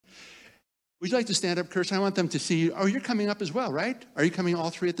Would you like to stand up, Kirsten? I want them to see you. Oh, you're coming up as well, right? Are you coming all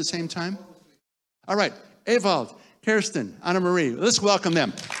three at the same time? All right. Ewald, Kirsten, Anna Marie. Let's welcome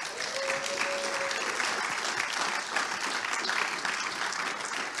them.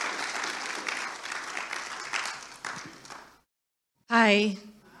 Hi.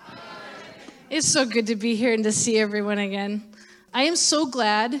 It's so good to be here and to see everyone again. I am so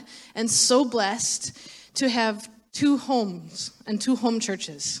glad and so blessed to have two homes and two home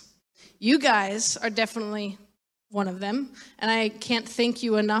churches. You guys are definitely one of them, and I can't thank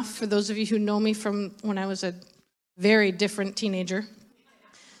you enough for those of you who know me from when I was a very different teenager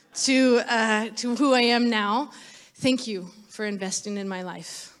to who I am now. Thank you for investing in my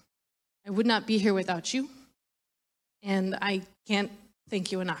life. I would not be here without you, and I can't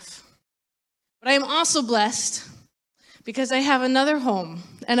thank you enough. But I am also blessed because I have another home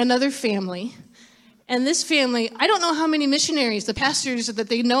and another family. And this family, I don't know how many missionaries, the pastors that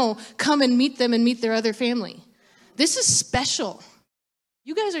they know, come and meet them and meet their other family. This is special.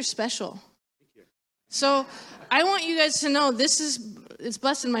 You guys are special. So I want you guys to know it's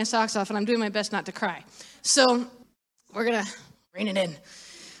busting my socks off, and I'm doing my best not to cry. So we're going to rein it in.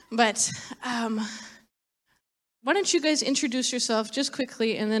 But why don't you guys introduce yourself just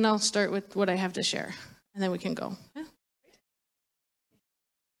quickly, and then I'll start with what I have to share, and then we can go. Yeah.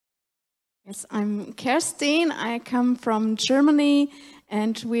 Yes, I'm Kerstin. I come from Germany,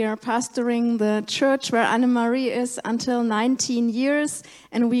 and we are pastoring the church where Annemarie is until 19 years,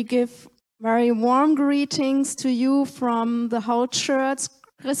 and we give very warm greetings to you from the whole church,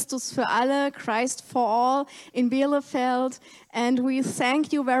 Christus für alle, Christ for all, in Bielefeld. And we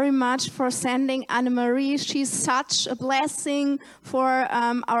thank you very much for sending Annemarie. She's such a blessing for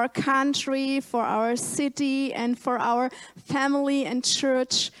our country, for our city, and for our family and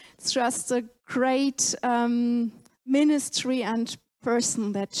church. It's just a great ministry and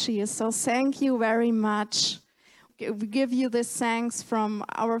person that she is. So thank you very much. We give you this thanks from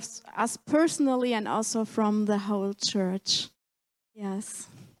us personally and also from the whole church. Yes.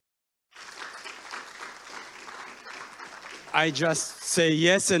 I just say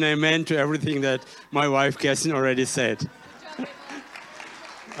yes and amen to everything that my wife Kerstin already said.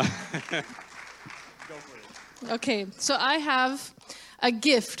 Okay, so I have a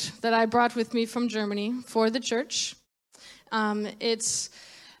gift that I brought with me from Germany for the church. First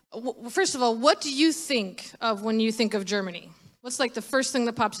of all, what do you think of when you think of Germany? What's like the first thing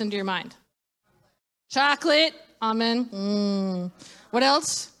that pops into your mind? Chocolate. Amen. What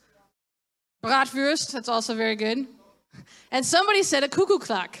else? Bratwurst. That's also very good. And somebody said a cuckoo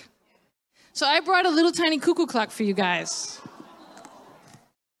clock. So I brought a little tiny cuckoo clock for you guys.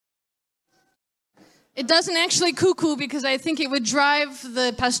 It doesn't actually cuckoo because I think it would drive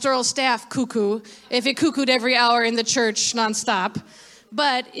the pastoral staff cuckoo if it cuckooed every hour in the church nonstop.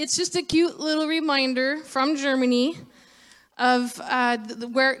 But it's just a cute little reminder from Germany of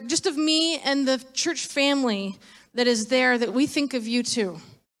of me and the church family that is there, that we think of you too.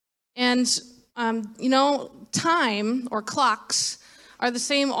 And time or clocks are the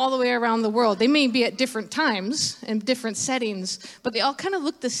same all the way around the world. They may be at different times and different settings, but they all kind of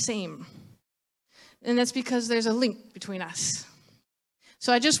look the same. And that's because there's a link between us.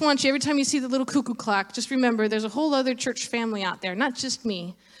 So I just want you, every time you see the little cuckoo clock, just remember there's a whole other church family out there, not just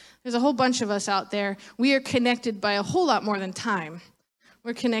me. There's a whole bunch of us out there. We are connected by a whole lot more than time.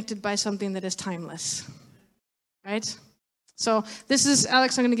 We're connected by something that is timeless. Right? So this is,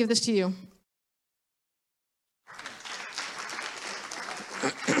 Alex, I'm going to give this to you.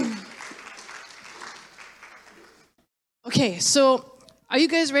 Okay, so are you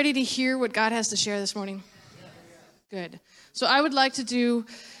guys ready to hear what God has to share this morning? Good. So I would like to do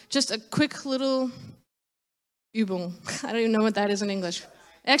just a quick little Übung. I don't even know what that is in English.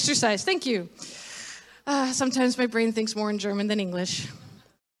 Exercise, thank you. Sometimes my brain thinks more in German than English.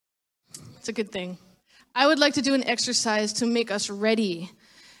 It's a good thing. I would like to do an exercise to make us ready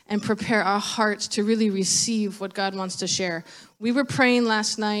and prepare our hearts to really receive what God wants to share. We were praying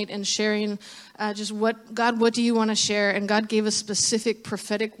last night and sharing what do you want to share? And God gave a specific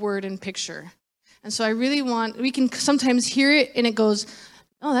prophetic word and picture. And so I really we can sometimes hear it and it goes,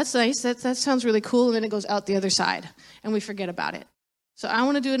 oh, that's nice, that sounds really cool, and then it goes out the other side, and we forget about it. So I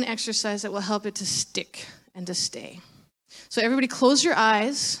want to do an exercise that will help it to stick and to stay. So everybody close your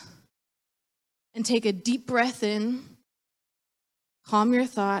eyes and take a deep breath in. Calm your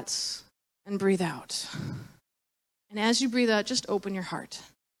thoughts and breathe out. And as you breathe out, just open your heart.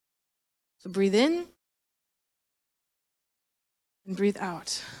 So breathe in and breathe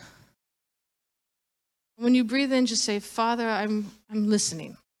out. When you breathe in, just say, Father, I'm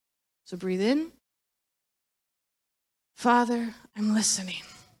listening. So breathe in. Father, I'm listening.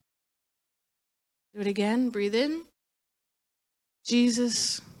 Do it again. Breathe in.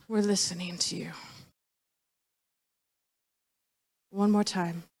 Jesus, we're listening to you. One more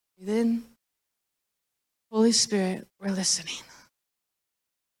time. Breathe in. Holy Spirit, we're listening.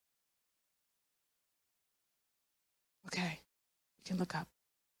 Okay, you can look up.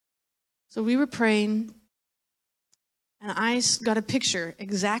 So we were praying, and I got a picture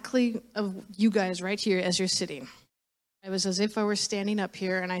exactly of you guys right here as you're sitting. It was as if I were standing up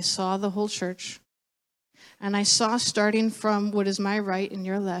here, and I saw the whole church. And I saw, starting from what is my right and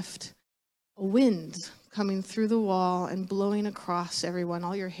your left, a wind coming through the wall and blowing across everyone.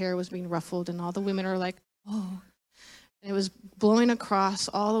 All your hair was being ruffled, and all the women are like, oh. And it was blowing across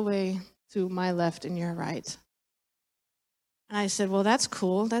all the way to my left and your right. And I said, well, that's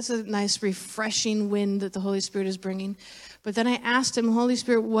cool. That's a nice, refreshing wind that the Holy Spirit is bringing. But then I asked him, Holy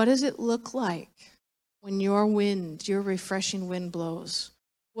Spirit, what does it look like when your wind, your refreshing wind blows?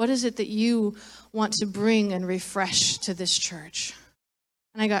 What is it that you want to bring and refresh to this church?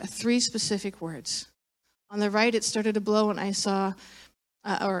 And I got 3 specific words. On the right, it started to blow, and I saw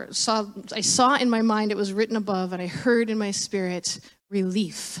in my mind, it was written above, and I heard in my spirit,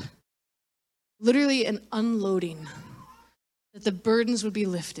 relief. Literally an unloading. That the burdens would be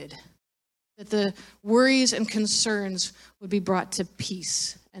lifted. That the worries and concerns would be brought to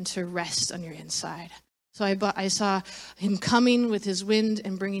peace and to rest on your inside. So I saw him coming with his wind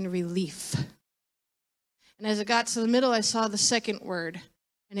and bringing relief. And as it got to the middle, I saw the second word,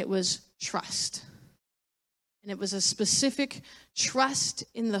 and it was trust. And it was a specific trust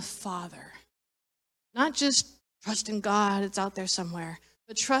in the Father. Not just trust in God, it's out there somewhere,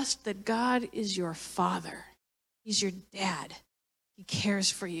 but trust that God is your Father. He's your dad. He cares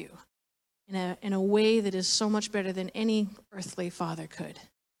for you in a way that is so much better than any earthly father could.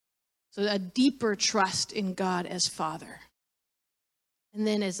 So a deeper trust in God as Father. And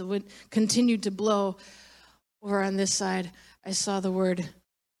then as the wind continued to blow over on this side, I saw the word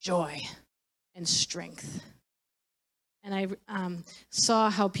joy and strength. And I saw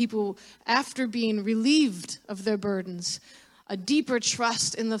how people, after being relieved of their burdens, a deeper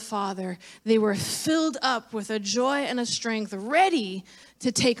trust in the Father, they were filled up with a joy and a strength, ready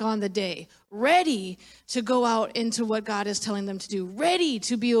to take on the day, ready to go out into what God is telling them to do, ready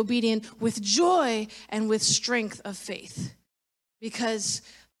to be obedient with joy and with strength of faith. Because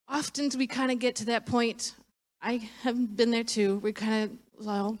often we kind of get to that point, I have been there too, we kind of,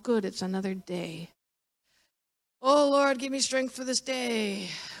 well, good, it's another day. Oh, Lord, give me strength for this day.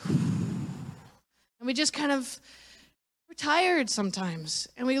 And we just kind of, we're tired sometimes.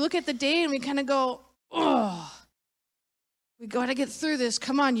 And we look at the day and we kind of go, oh, we got to get through this.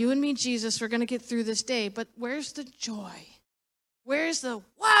 Come on, you and me, Jesus, we're going to get through this day. But where's the joy? Where's the,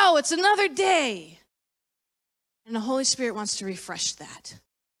 wow, it's another day? And the Holy Spirit wants to refresh that.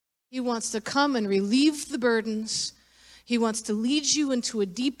 He wants to come and relieve the burdens. He wants to lead you into a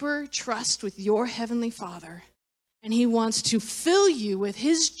deeper trust with your Heavenly Father. And he wants to fill you with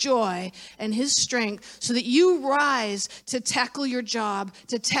his joy and his strength so that you rise to tackle your job,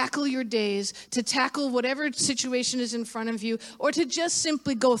 to tackle your days, to tackle whatever situation is in front of you, or to just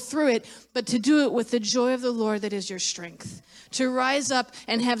simply go through it, but to do it with the joy of the Lord that is your strength. To rise up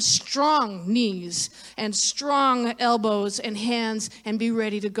and have strong knees and strong elbows and hands and be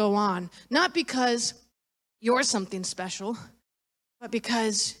ready to go on. Not because you're something special, but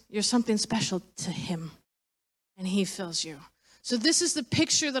because you're something special to him. And he fills you. So this is the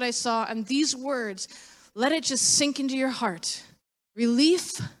picture that I saw, and these words, let it just sink into your heart.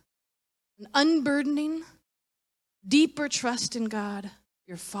 Relief, an unburdening, deeper trust in God,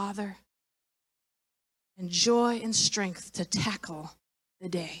 your Father, and joy and strength to tackle the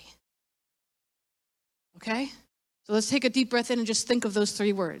day. Okay? So let's take a deep breath in and just think of those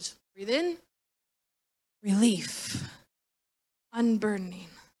 3 words. Breathe in, relief, unburdening.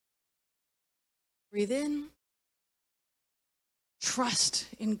 Breathe in, trust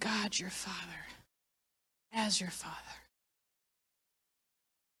in God, your Father, as your Father.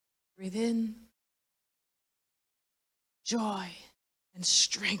 Breathe in, joy and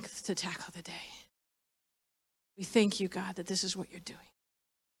strength to tackle the day. We thank you, God, that this is what you're doing.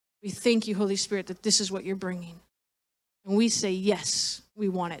 We thank you, Holy Spirit, that this is what you're bringing. And we say, yes, we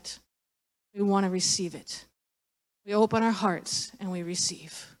want it. We want to receive it. We open our hearts and we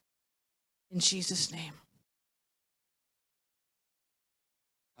receive. In Jesus' name.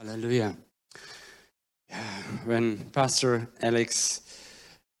 Hallelujah. Yeah, when Pastor Alex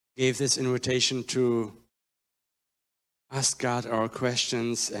gave this invitation to ask God our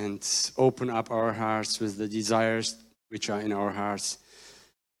questions and open up our hearts with the desires which are in our hearts,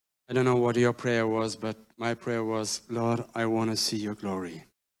 I don't know what your prayer was, but my prayer was, Lord, I want to see your glory.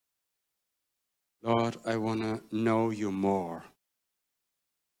 Lord, I want to know you more.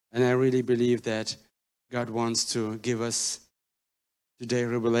 And I really believe that God wants to give us today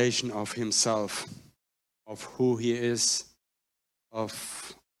revelation of himself, of who he is,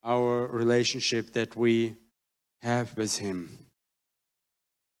 of our relationship that we have with him.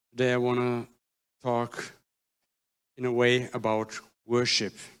 Today I want to talk in a way about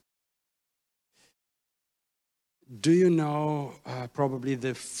worship. Do you know probably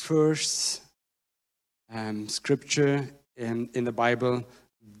the first scripture in the Bible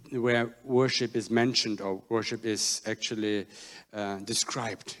where worship is mentioned or worship is actually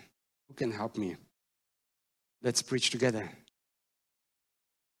described? Who can help me? Let's preach together.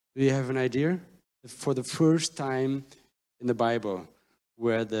 Do you have an idea? For the first time in the Bible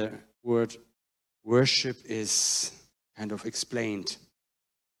where the word worship is kind of explained.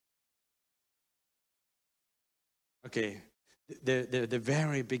 Okay, the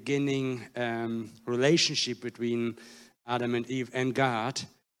very beginning relationship between Adam and Eve and God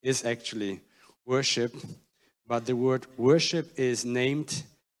is actually worship, but the word worship is named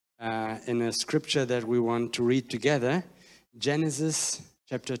in a scripture that we want to read together, Genesis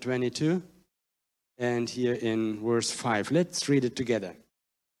chapter 22, and here in verse 5. Let's read it together.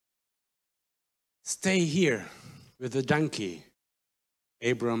 Stay here with the donkey,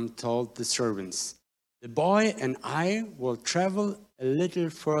 Abram told the servants. The boy and I will travel a little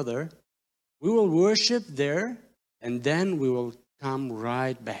further. We will worship there, and then we will come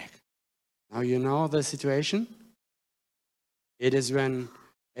right back. Now you know the situation? It is when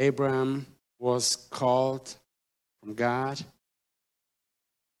Abraham was called from God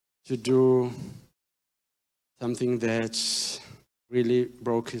to do something that really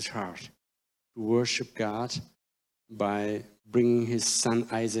broke his heart, to worship God by bringing his son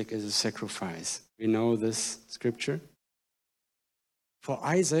Isaac as a sacrifice. We know this scripture. For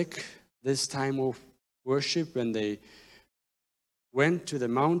Isaac, this time of worship, when they went to the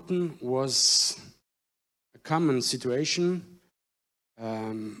mountain, was a common situation.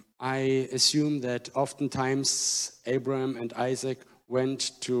 I assume that oftentimes Abraham and Isaac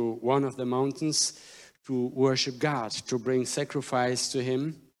went to one of the mountains to worship God, to bring sacrifice to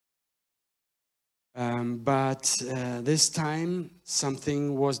him. But this time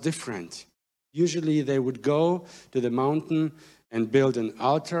something was different. Usually they would go to the mountain and build an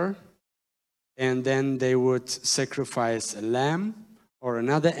altar, and then they would sacrifice a lamb or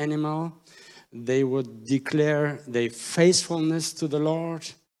another animal. They would declare their faithfulness to the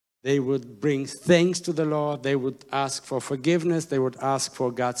Lord. They would bring thanks to the Lord. They would ask for forgiveness. They would ask for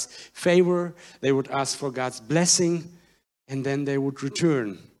God's favor. They would ask for God's blessing, and then they would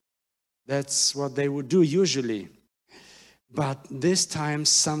return. That's what they would do usually. But this time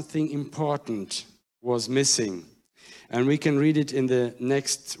something important was missing. And we can read it in the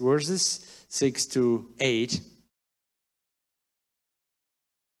next verses, 6 to 8.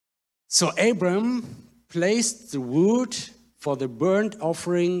 So Abram placed the wood for the burnt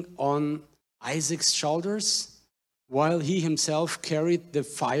offering on Isaac's shoulders, while he himself carried the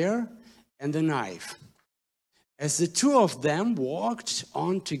fire and the knife. As the two of them walked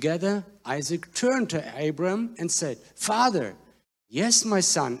on together, Isaac turned to Abram and said, "Father." "Yes, my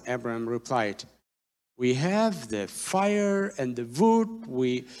son," Abram replied. "We have the fire and the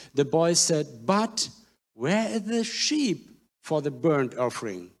wood." The boy said, "But where are the sheep for the burnt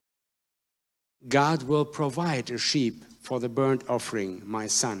offering?" "God will provide a sheep for the burnt offering, my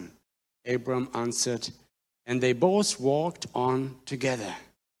son," Abram answered, and they both walked on together.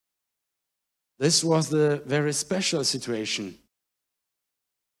 This was the very special situation.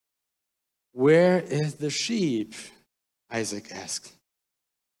 "Where is the sheep?" Isaac asked.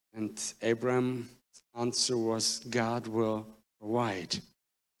 And Abram's answer was, "God will provide."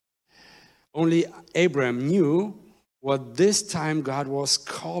 Only Abram knew what this time God was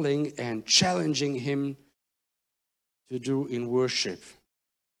calling and challenging him to do in worship.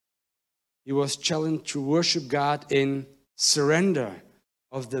 He was challenged to worship God in surrender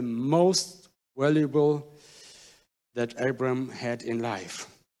of the most valuable that Abram had in life,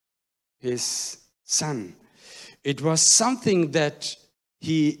 his son. It was something that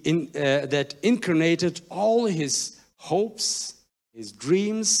that incarnated all his hopes, his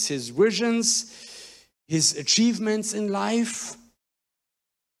dreams, his visions, his achievements in life,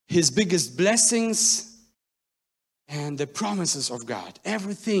 his biggest blessings, and the promises of God.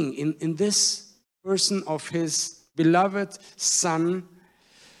 Everything in this person of his beloved son,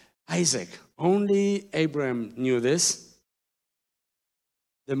 Isaac. Only Abraham knew this.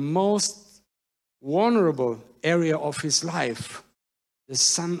 The most vulnerable area of his life, the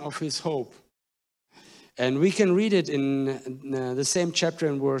son of his hope. And we can read it in the same chapter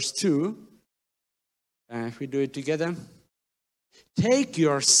in verse 2. If we do it together. Take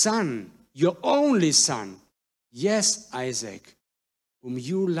your son, your only son, yes, Isaac, whom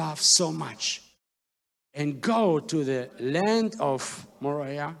you love so much, and go to the land of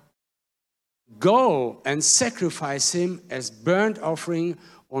Moriah. Go and sacrifice him as burnt offering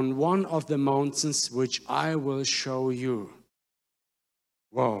on one of the mountains which I will show you.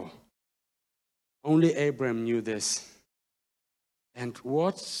 Whoa. Only Abraham knew this. And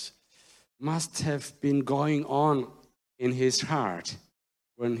what must have been going on in his heart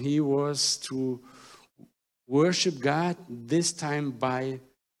when he was to worship God, this time by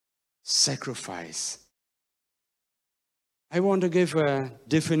sacrifice. I want to give a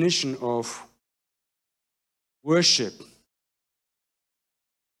definition of worship.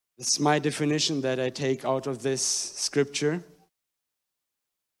 This is my definition that I take out of this scripture.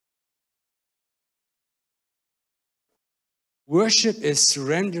 Worship is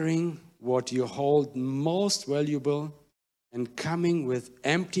surrendering what you hold most valuable and coming with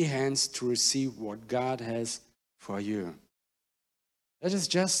empty hands to receive what God has for you. Let us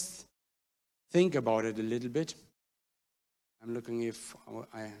just think about it a little bit. I'm looking if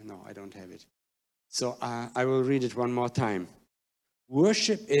I don't have it. So I will read it one more time.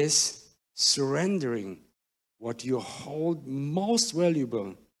 Worship is surrendering what you hold most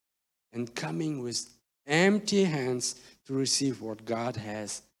valuable and coming with empty hands to receive what God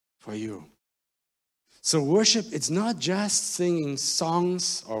has for you. So worship, it's not just singing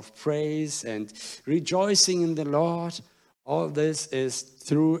songs of praise and rejoicing in the Lord. All this is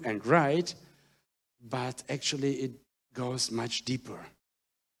true and right, but actually it goes much deeper.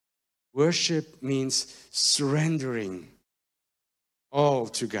 Worship means surrendering all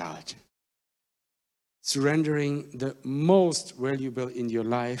to God. Surrendering the most valuable in your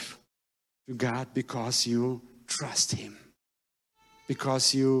life to God because you trust Him,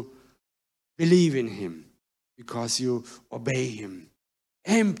 because you believe in Him, because you obey Him,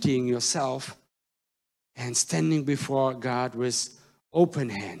 emptying yourself and standing before God with open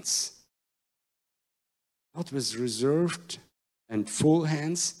hands, not with reserved and full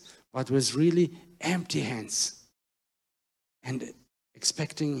hands, but with really empty hands, and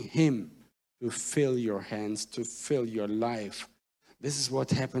expecting Him to fill your hands, to fill your life. This is what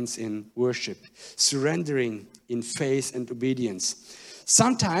happens in worship, surrendering in faith and obedience.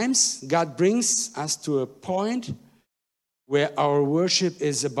 Sometimes God brings us to a point where our worship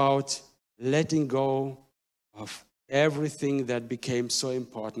is about letting go of everything that became so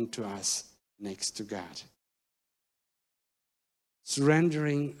important to us next to God.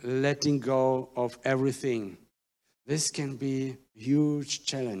 Surrendering, letting go of everything. This can be a huge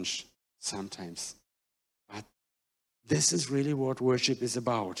challenge sometimes. But this is really what worship is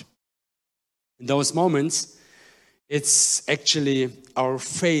about. In those moments, it's actually our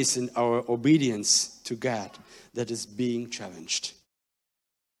faith and our obedience to God that is being challenged.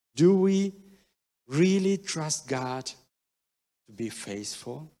 Do we really trust God to be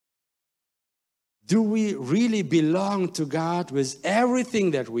faithful? Do we really belong to God with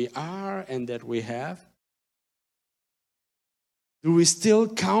everything that we are and that we have? Do we still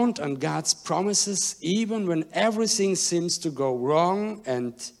count on God's promises even when everything seems to go wrong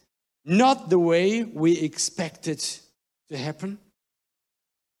and not the way we expect it to happen?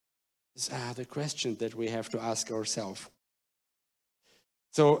 These are the questions that we have to ask ourselves.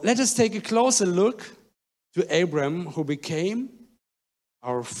 So let us take a closer look to Abraham, who became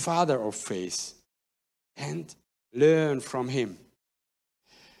our father of faith, and learn from him.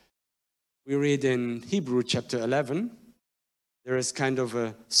 We read in Hebrew chapter 11, there is kind of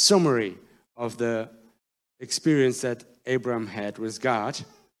a summary of the experience that Abraham had with God.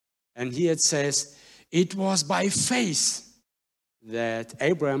 And here it says, it was by faith that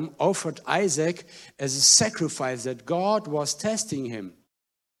Abraham offered Isaac as a sacrifice, that God was testing him.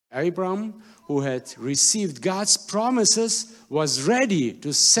 Abraham, who had received God's promises, was ready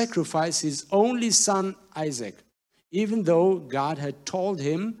to sacrifice his only son Isaac, even though God had told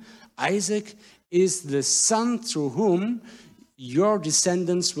him, Isaac is the son through whom your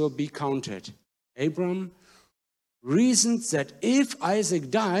descendants will be counted. Abraham reasoned that if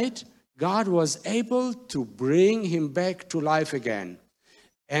Isaac died, God was able to bring him back to life again.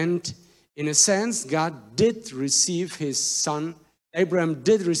 And in a sense, God did receive his son. Abraham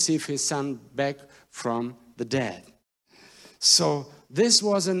did receive his son back from the dead. So this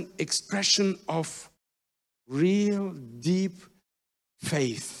was an expression of real deep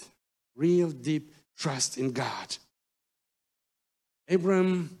faith, real deep trust in God.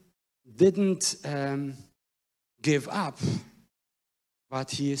 Abraham didn't give up,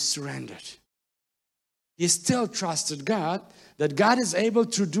 but he surrendered. He still trusted God, that God is able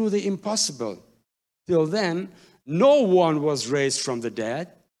to do the impossible. Till then, no one was raised from the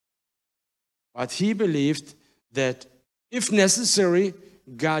dead, but he believed that if necessary,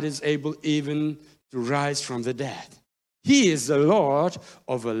 God is able even to rise from the dead. He is the Lord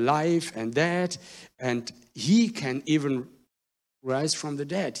of life and death, and he can even rise from the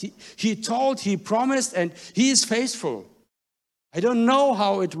dead. He told, he promised, and he is faithful. I don't know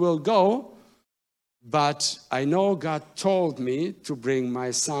how it will go, but I know God told me to bring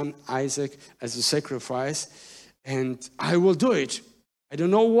my son Isaac as a sacrifice, and I will do it. I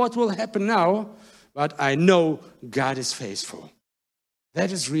don't know what will happen now, but I know God is faithful.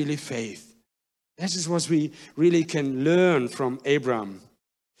 That is really faith. That is what we really can learn from Abraham.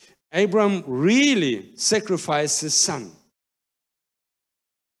 Abraham really sacrificed his son.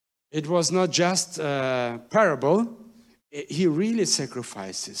 It was not just a parable. He really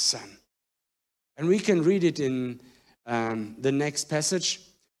sacrificed his son. And we can read it in the next passage.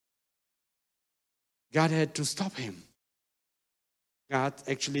 God had to stop him. God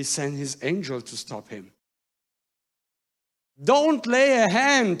actually sent his angel to stop him. Don't lay a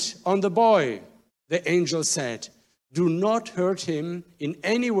hand on the boy, the angel said. Do not hurt him in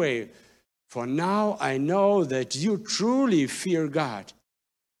any way, for now I know that you truly fear God.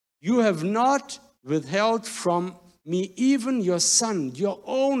 You have not withheld from me even your son, your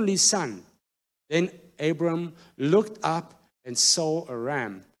only son. Then Abram looked up and saw a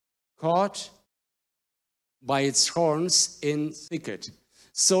ram caught by its horns in thicket.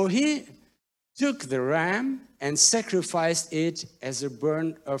 So he took the ram and sacrificed it as a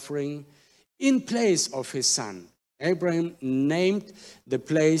burnt offering in place of his son. Abraham named the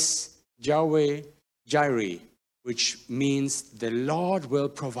place Yahweh Jireh, which means the Lord will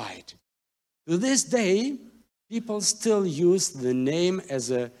provide. To this day, people still use the name as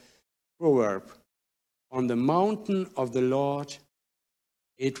a proverb. On the mountain of the Lord,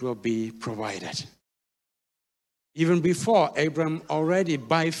 it will be provided. Even before, Abraham already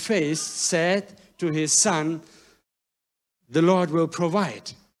by faith said to his son, the Lord will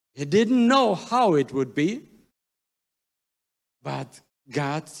provide. He didn't know how it would be, but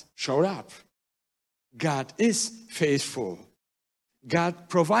God showed up. God is faithful. God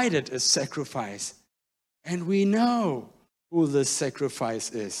provided a sacrifice. And we know who the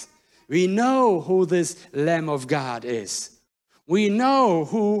sacrifice is. We know who this Lamb of God is. We know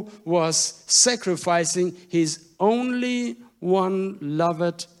who was sacrificing his only one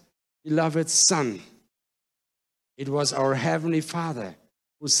beloved Son. It was our Heavenly Father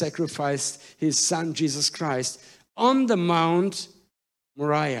who sacrificed his Son, Jesus Christ, on the Mount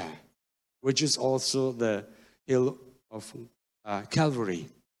Moriah, which is also the hill of Calvary.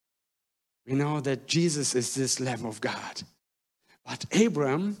 We know that Jesus is this Lamb of God. But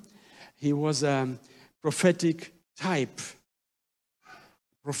Abraham, he was a prophetic type,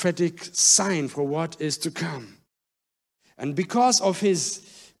 prophetic sign for what is to come. And because of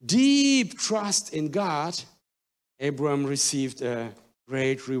his deep trust in God, Abraham received a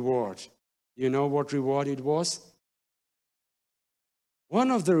great reward. You know what reward it was? One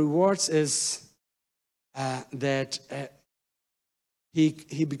of the rewards is that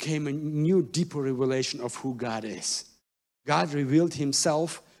he became a new, deeper revelation of who God is. God revealed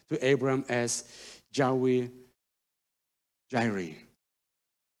himself to Abraham as Yahweh Jireh,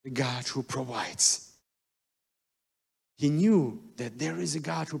 the God who provides. He knew that there is a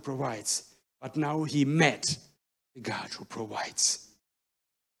God who provides, but now he met the God who provides.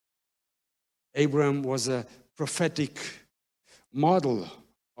 Abraham was a prophetic model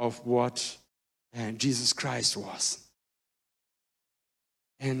of what Jesus Christ was.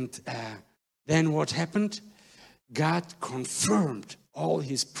 And then what happened? God confirmed all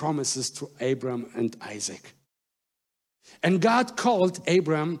his promises to Abraham and Isaac. And God called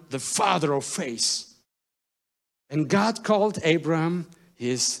Abraham the father of faith. And God called Abraham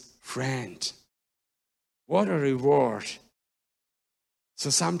his friend. What a reward. So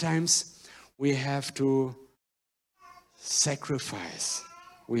sometimes we have to sacrifice.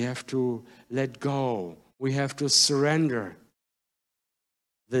 We have to let go. We have to surrender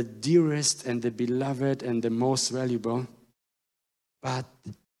the dearest and the beloved and the most valuable. But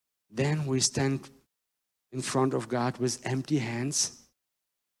then we stand in front of God with empty hands,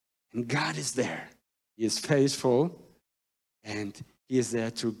 and God is there. He is faithful, and he is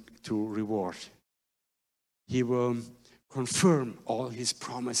there to reward. He will confirm all his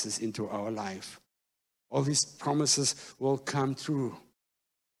promises into our life. All his promises will come true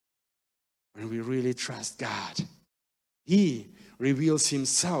when we really trust God. He reveals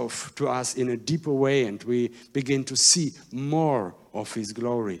himself to us in a deeper way, and we begin to see more of his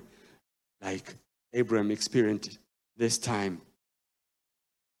glory, like Abraham experienced this time.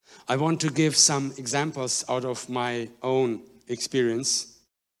 I want to give some examples out of my own experience.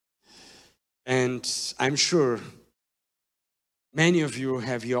 And I'm sure many of you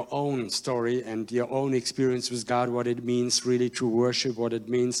have your own story and your own experience with God, what it means really to worship, what it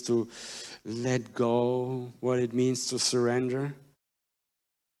means to let go, what it means to surrender.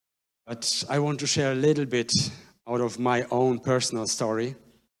 But I want to share a little bit out of my own personal story.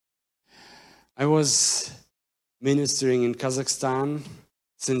 I was ministering in Kazakhstan.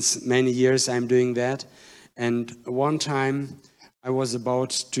 Since many years I'm doing that. And one time I was about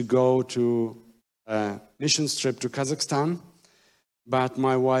to go to a missions trip to Kazakhstan, but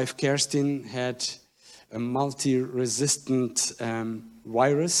my wife Kerstin had a multi-resistant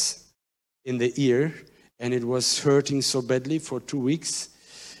virus in the ear, and it was hurting so badly for 2 weeks.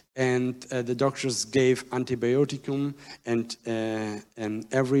 And the doctors gave antibioticum and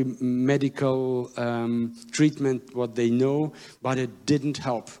every medical treatment what they know, but it didn't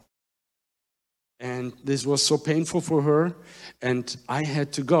help. And this was so painful for her, and I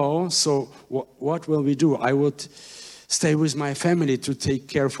had to go. So what will we do? I would stay with my family to take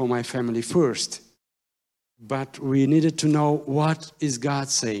care for my family first. But we needed to know, what is God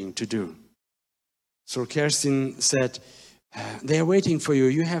saying to do? So Kerstin said, they are waiting for you.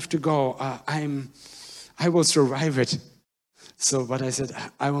 You have to go. I will survive it. So, but I said,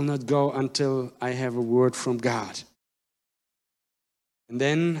 I will not go until I have a word from God. And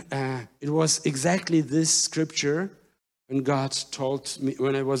then it was exactly this scripture when God told me,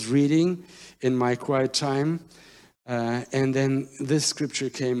 when I was reading in my quiet time. And then this scripture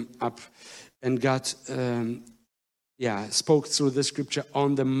came up, and God spoke through the scripture.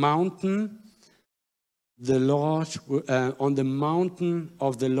 On the mountain on the mountain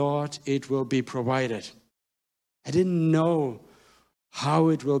of the Lord, it will be provided. I didn't know how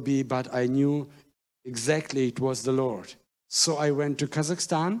it will be, but I knew exactly it was the Lord. So I went to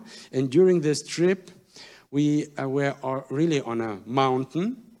Kazakhstan, and during this trip, we were really on a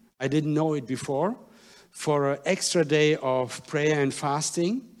mountain. I didn't know it before. For an extra day of prayer and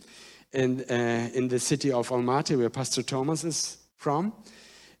fasting in the city of Almaty, where Pastor Thomas is from.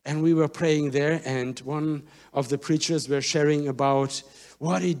 And we were praying there, and one of the preachers were sharing about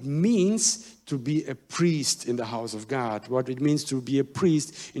what it means to be a priest in the house of God, what it means to be a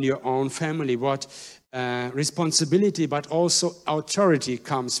priest in your own family, what responsibility but also authority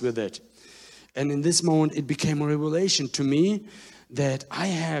comes with it. And in this moment, it became a revelation to me that I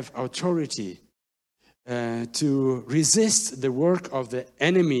have authority to resist the work of the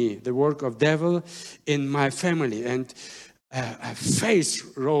enemy, the work of devil in my family. And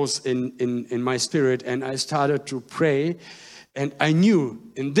faith rose in my spirit, and I started to pray, and I knew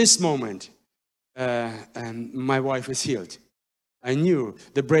in this moment my wife is healed. I knew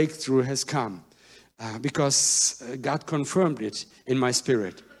the breakthrough has come because God confirmed it in my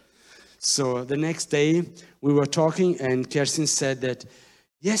spirit. So the next day we were talking, and Kerstin said that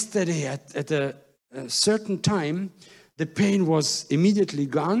yesterday at a certain time the pain was immediately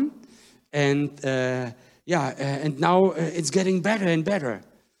gone, and and now it's getting better and better.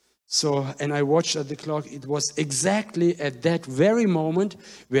 So, and I watched at the clock. It was exactly at that very moment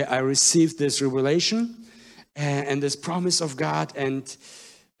where I received this revelation and this promise of God, and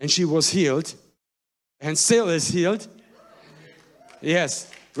she was healed, and still is healed.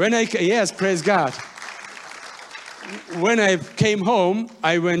 Yes, praise God. When I came home,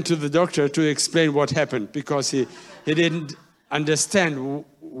 I went to the doctor to explain what happened, because he didn't understand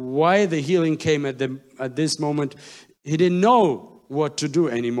why the healing came at this moment. He didn't know what to do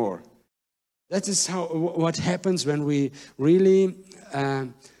anymore. That is what happens when we really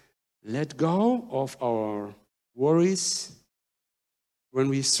let go of our worries, when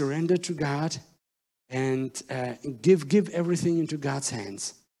we surrender to God and give everything into God's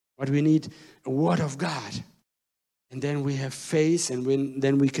hands. But we need a word of God, and then we have faith, and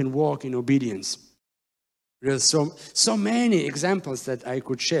then we can walk in obedience. There's so many examples that I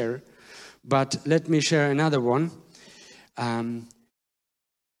could share, but let me share another one.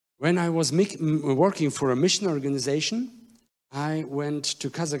 When I was working for a mission organization, I went to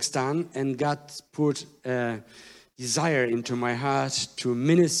Kazakhstan, and God put a desire into my heart to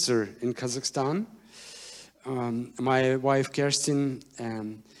minister in Kazakhstan. My wife Kerstin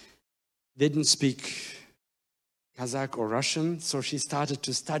didn't speak Kazakh or Russian, so she started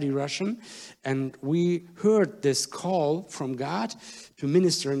to study Russian, and we heard this call from God to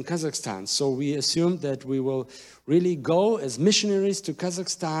minister in Kazakhstan. So we assumed that we will really go as missionaries to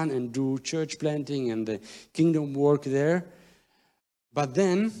Kazakhstan and do church planting and the kingdom work there. But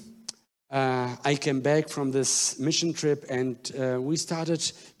then I came back from this mission trip, and we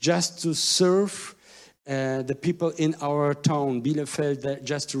started just to serve the people in our town, Bielefeld,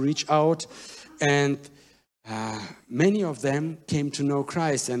 just to reach out. And many of them came to know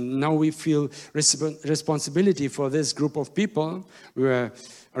Christ. And now we feel responsibility for this group of people. We were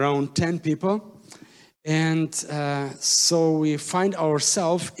around 10 people. And so we find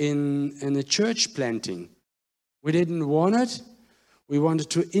ourselves in a church planting. We didn't want it. We wanted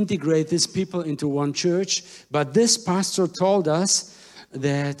to integrate these people into one church. But this pastor told us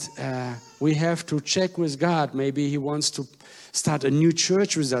that we have to check with God. Maybe he wants to start a new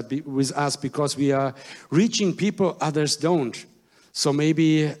church with us because we are reaching people others don't. So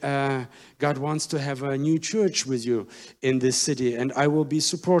maybe God wants to have a new church with you in this city, and I will be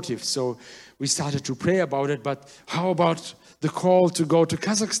supportive. So we started to pray about it, but how about the call to go to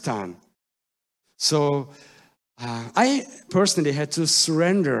Kazakhstan? So I personally had to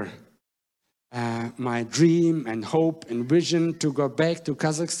surrender my dream and hope and vision to go back to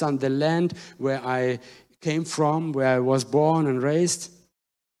Kazakhstan, the land where I came from, where I was born and raised.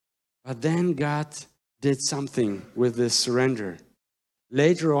 But then God did something with this surrender.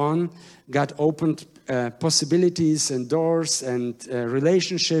 Later on, God opened possibilities and doors and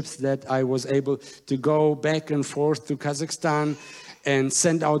relationships that I was able to go back and forth to Kazakhstan and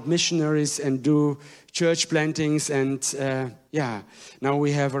send out missionaries and do church plantings. And now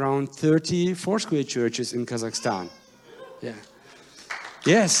we have around 30 Foursquare churches in Kazakhstan. Yeah.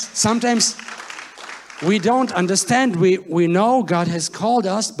 Yes, sometimes we don't understand. We know God has called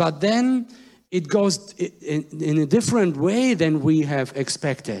us, but then it goes in a different way than we have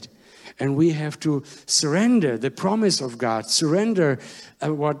expected. And we have to surrender the promise of God, surrender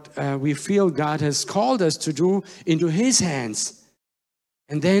what we feel God has called us to do into His hands.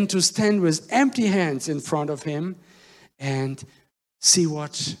 And then to stand with empty hands in front of Him and see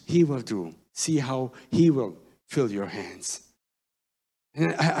what He will do. See how He will fill your hands.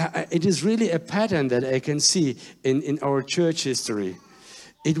 And it is really a pattern that I can see in our church history.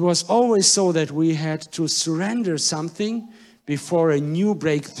 It was always so that we had to surrender something before a new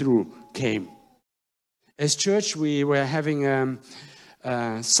breakthrough came. As church, we were having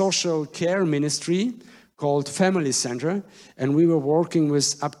a social care ministry called Family Center, and we were working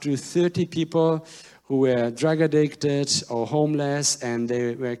with up to 30 people who were drug addicted or homeless, and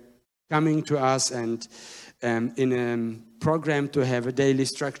they were coming to us and in a program to have a daily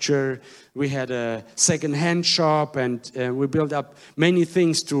structure. We had a second-hand shop, and we built up many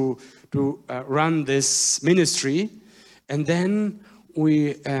things to run this ministry. And then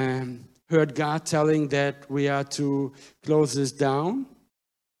we heard God telling that we are to close this down,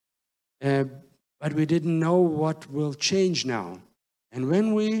 but we didn't know what will change now. And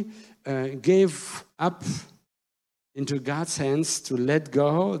when we gave up into God's hands to let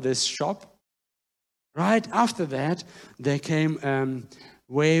go this shop, right after that, there came a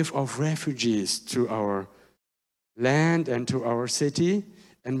wave of refugees to our land and to our city.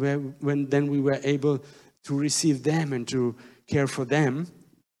 And then we were able to receive them and to care for them.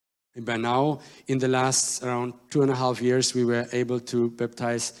 And by now, in the last around 2.5 years, we were able to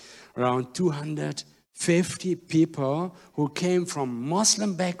baptize around 250 people who came from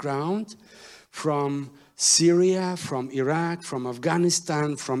Muslim background, from Syria, from Iraq, from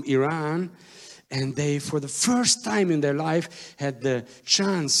Afghanistan, from Iran. And they, for the first time in their life, had the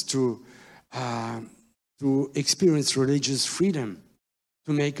chance to experience religious freedom,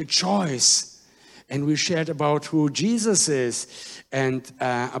 to make a choice. And we shared about who Jesus is and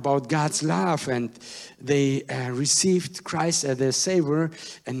about God's love. And they received Christ as their Savior.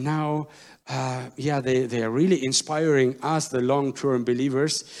 And now, they are really inspiring us, the long-term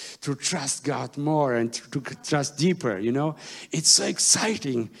believers, to trust God more and to trust deeper, you know. It's so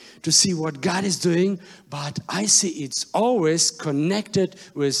exciting to see what God is doing, but I see it's always connected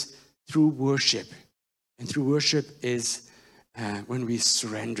through worship. And through worship is when we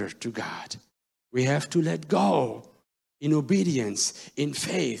surrender to God. We have to let go in obedience, in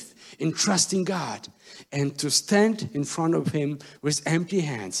faith, in trusting God, and to stand in front of Him with empty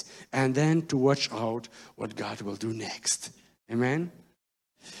hands, and then to watch out what God will do next. Amen?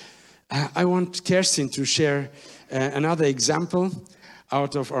 I want Kerstin to share another example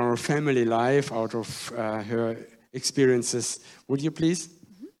out of our family life, out of her experiences. Would you please?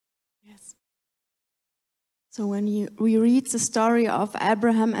 Yes. So when we read the story of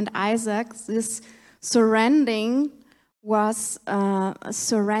Abraham and Isaac, this surrendering was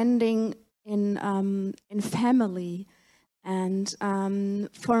surrendering in family, and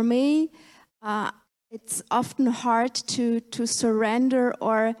for me, it's often hard to surrender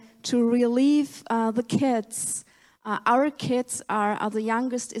or to relieve the kids. Our kids are the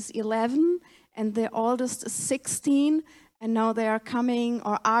youngest is 11 and the oldest is 16, and now they are coming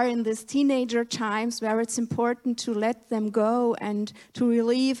or are in these teenager times where it's important to let them go and to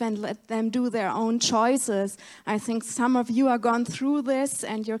relieve and let them do their own choices. I think some of you are gone through this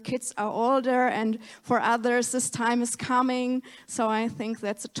and your kids are older, and for others this time is coming. So I think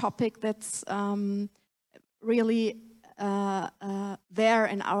that's a topic that's really there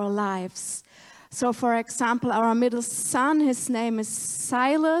in our lives. So, for example, our middle son, his name is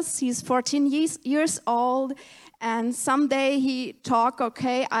Silas. He's 14 years old. And someday he talked,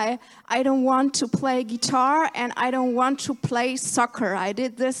 okay, I don't want to play guitar and I don't want to play soccer. I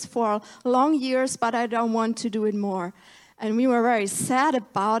did this for long years, but I don't want to do it more. And we were very sad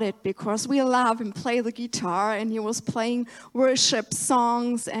about it because we love him play the guitar, and he was playing worship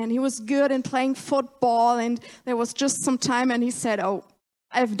songs and he was good in playing football, and there was just some time and he said, oh,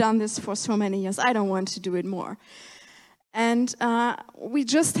 I've done this for so many years, I don't want to do it more. And we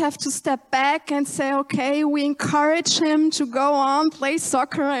just have to step back and say, okay, we encourage him to go on, play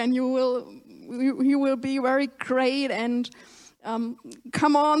soccer, and he will be very great. And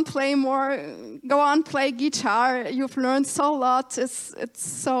come on, play more, go on, play guitar. You've learned so lot. It's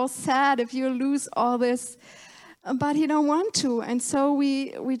so sad if you lose all this. But he don't want to. And so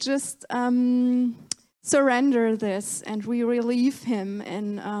we just surrender this, and we relieve him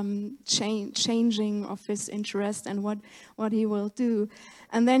in changing of his interest and what he will do.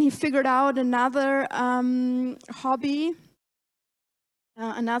 And then he figured out another hobby,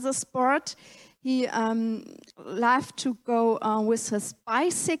 another sport. He loved to go with his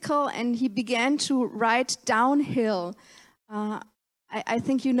bicycle, and he began to ride downhill. I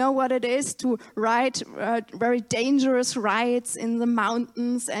think you know what it is to ride very dangerous rides in the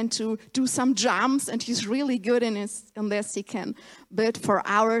mountains and to do some jumps, and he's really good in this. He can build for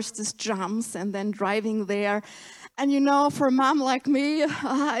hours these jumps and then driving there. And you know, for a mom like me,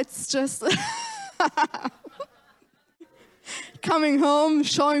 it's just coming home,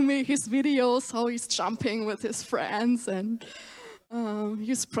 showing me his videos, how he's jumping with his friends, and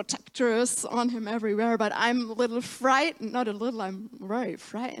his protectors on him everywhere. But I'm a little frightened, not a little, I'm very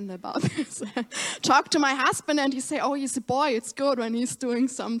frightened about this. Talk to my husband and he say, oh, he's a boy, it's good when he's doing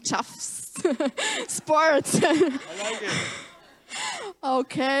some tough sports. I like it.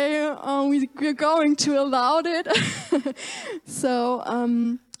 Okay, we're going to allow it. So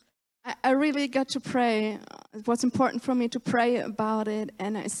I really got to pray. It was important for me to pray about it.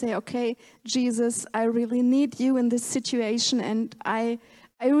 And I say, okay, Jesus, I really need you in this situation. And I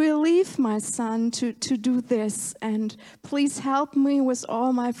relieve my son to do this. And please help me with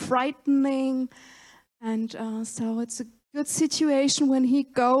all my frightening. And so it's a good situation when he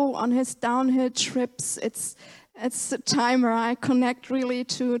go on his downhill trips. It's a time where I connect really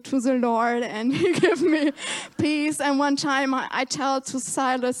to the Lord, and He gives me peace. And one time I tell to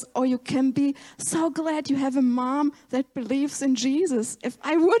Silas, oh, you can be so glad you have a mom that believes in Jesus. If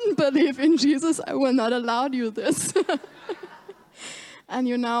I wouldn't believe in Jesus, I would not allow you this. And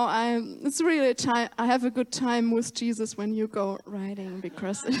you know, it's really a time, I have a good time with Jesus when you go riding,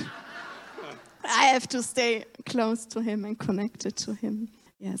 because I have to stay close to Him and connected to Him.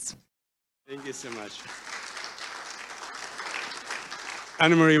 Yes. Thank you so much.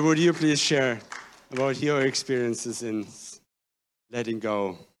 Anna-Marie, would you please share about your experiences in letting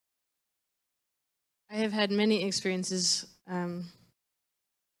go? I have had many experiences,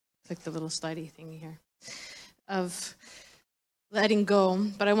 like the little slidey thing here, of letting go.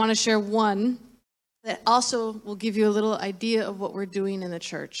 But I want to share one that also will give you a little idea of what we're doing in the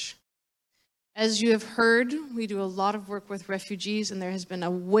church. As you have heard, we do a lot of work with refugees, and there has been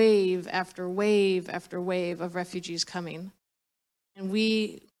a wave after wave after wave of refugees coming. And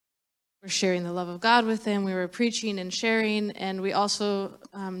we were sharing the love of God with them. We were preaching and sharing. And we also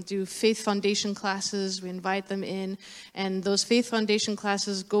do faith foundation classes. We invite them in. And those faith foundation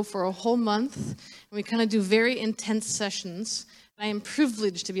classes go for a whole month. And we kind of do very intense sessions. And I am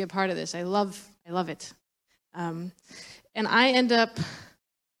privileged to be a part of this. I love it. And I end up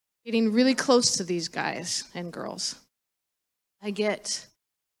getting really close to these guys and girls. I get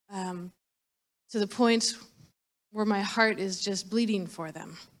to the point where my heart is just bleeding for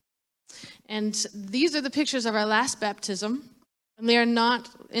them. And these are the pictures of our last baptism. And they are not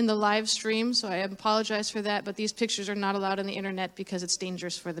in the live stream, so I apologize for that. But these pictures are not allowed on the internet because it's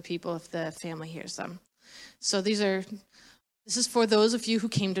dangerous for the people if the family hears them. So this is for those of you who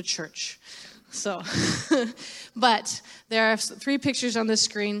came to church. So, but there are 3 pictures on the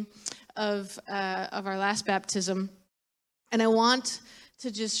screen of our last baptism. And I want to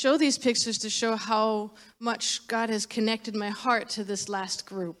just show these pictures to show how much God has connected my heart to this last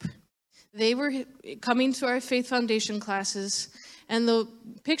group. They were coming to our Faith Foundation classes, and the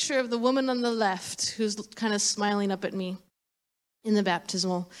picture of the woman on the left, who's kind of smiling up at me, in the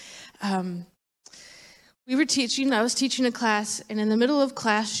baptismal. We were teaching, I was teaching a class, and in the middle of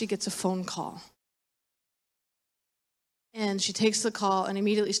class, she gets a phone call. And she takes the call and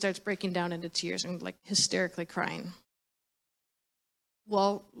immediately starts breaking down into tears and like hysterically crying.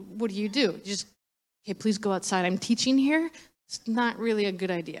 Well, what do? You just, okay, please go outside. I'm teaching here. It's not really a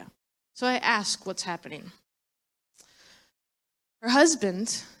good idea. So I ask what's happening. Her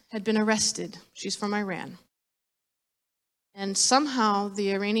husband had been arrested. She's from Iran. And somehow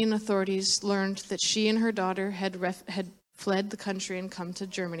the Iranian authorities learned that she and her daughter had fled the country and come to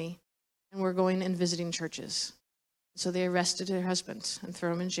Germany and were going and visiting churches. So they arrested her husband and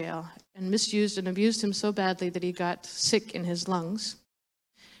threw him in jail and misused and abused him so badly that he got sick in his lungs.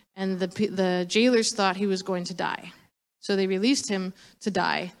 And the jailers thought he was going to die. So they released him to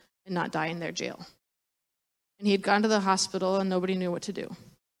die and not die in their jail. And he had gone to the hospital and nobody knew what to do.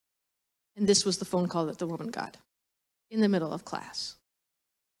 And this was the phone call that the woman got in the middle of class.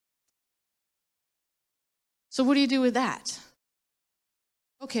 So what do you do with that?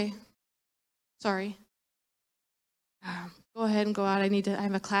 Okay, sorry. Go ahead and go out. I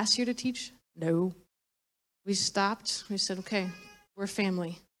have a class here to teach. No. We stopped. We said, okay, we're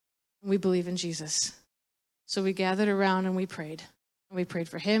family. And we believe in Jesus. So we gathered around and we prayed. And we prayed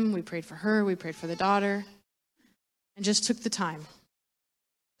for him. We prayed for her. We prayed for the daughter. And just took the time.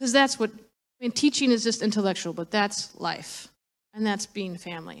 Because that's what, teaching is just intellectual, but that's life. And that's being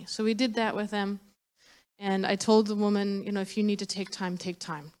family. So we did that with them. And I told the woman, if you need to take time, take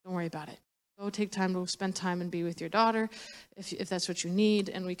time. Don't worry about it. Go take time to spend time and be with your daughter, if that's what you need.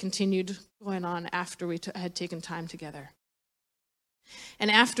 And we continued going on after we had taken time together.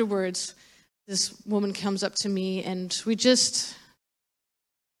 And afterwards, this woman comes up to me, and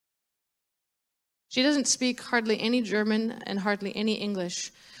she doesn't speak hardly any German and hardly any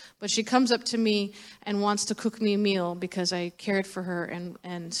English, but she comes up to me and wants to cook me a meal because I cared for her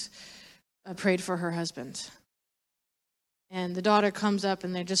and prayed for her husband. And the daughter comes up,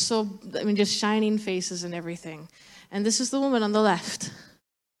 and they're just just shining faces and everything. And this is the woman on the left.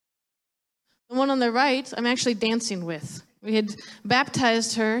 The one on the right, I'm actually dancing with. We had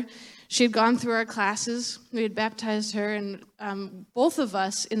baptized her. She had gone through our classes. We had baptized her, and both of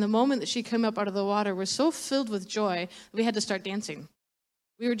us, in the moment that she came up out of the water, were so filled with joy, we had to start dancing.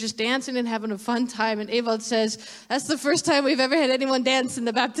 We were just dancing and having a fun time, and Evald says, that's the first time we've ever had anyone dance in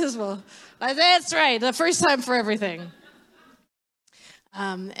the baptismal. I said, that's right, the first time for everything.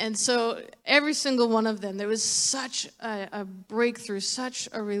 And so every single one of them, there was such a breakthrough, such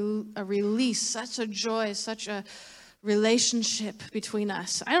a release, such a joy, such a relationship between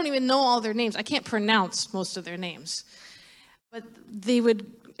us. I don't even know all their names. I can't pronounce most of their names. But they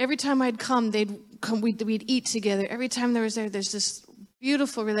would, every time I'd come, we'd eat together. Every time there's this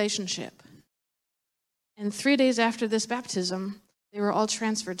beautiful relationship. And 3 days after this baptism, they were all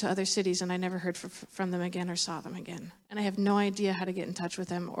transferred to other cities, and I never heard from them again or saw them again. And I have no idea how to get in touch with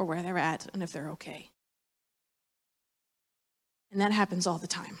them or where they're at and if they're okay. And that happens all the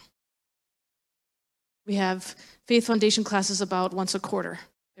time. We have Faith Foundation classes about once a quarter,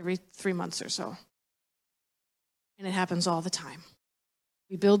 every 3 months or so. And it happens all the time.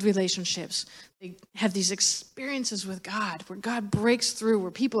 We build relationships. They have these experiences with God, where God breaks through, where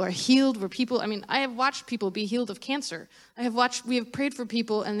people are healed, I have watched people be healed of cancer. We have prayed for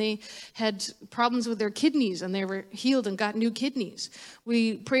people, and they had problems with their kidneys, and they were healed and got new kidneys.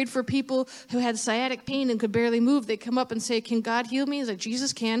 We prayed for people who had sciatic pain and could barely move. They come up and say, can God heal me? It's like,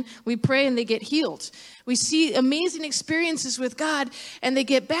 Jesus can. We pray, and they get healed. We see amazing experiences with God, and they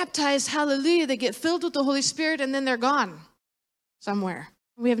get baptized, hallelujah. They get filled with the Holy Spirit, and then they're gone somewhere.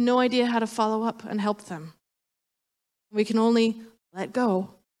 We have no idea how to follow up and help them. We can only let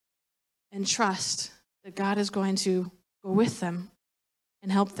go and trust that God is going to go with them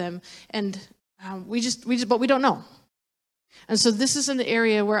and help them. And but we don't know. And so this is an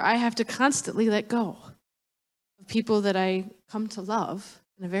area where I have to constantly let go of people that I come to love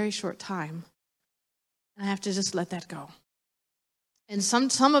in a very short time. And I have to just let that go. And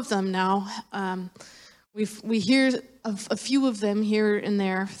some of them now, we hear of a few of them here and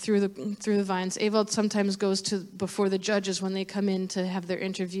there through the vines. Evald sometimes goes to before the judges when they come in to have their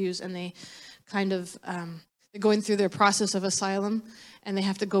interviews, and they kind of they're going through their process of asylum, and they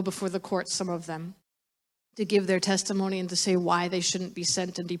have to go before the courts, some of them, to give their testimony and to say why they shouldn't be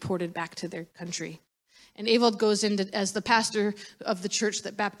sent and deported back to their country. And Evald goes in as the pastor of the church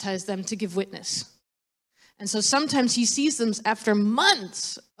that baptized them to give witness. And so sometimes he sees them after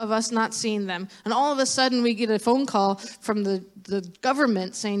months of us not seeing them. And all of a sudden we get a phone call from the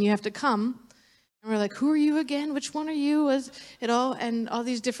government saying, you have to come. And we're like, who are you again? Which one are you? And all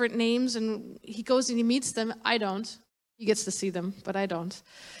these different names. And he goes and he meets them. I don't. He gets to see them, but I don't.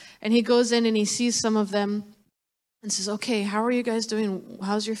 And he goes in and he sees some of them and says, okay, how are you guys doing?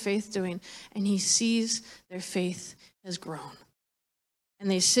 How's your faith doing? And he sees their faith has grown.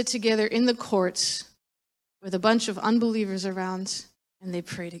 And they sit together in the courts with a bunch of unbelievers around, and they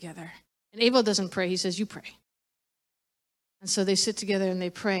pray together. And Abel doesn't pray. He says, you pray. And so they sit together and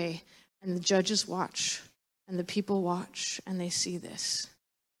they pray, and the judges watch, and the people watch, and they see this.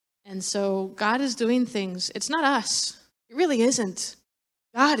 And so God is doing things. It's not us. It really isn't.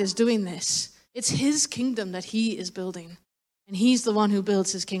 God is doing this. It's his kingdom that he is building. And he's the one who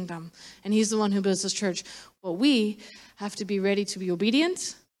builds his kingdom. And he's the one who builds his church. But we have to be ready to be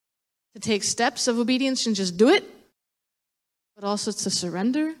obedient, to take steps of obedience and just do it, but also to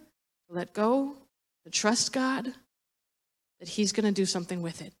surrender, to let go, to trust God, that he's going to do something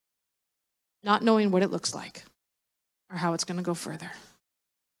with it, not knowing what it looks like or how it's going to go further.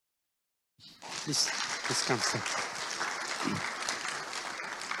 Please come, sir.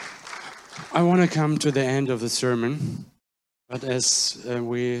 I want to come to the end of the sermon, but as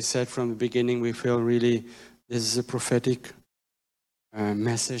we said from the beginning, we feel really this is a prophetic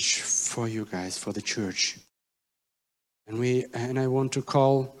message for you guys, for the church. And I want to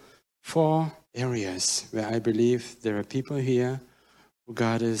call 4 areas where I believe there are people here who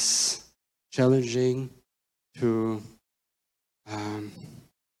God is challenging to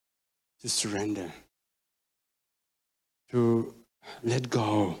surrender, to let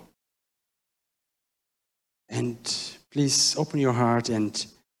go. And please open your heart and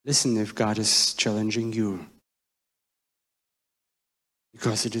listen if God is challenging you.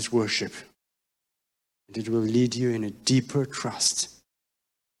 Because it is worship. And it will lead you in a deeper trust.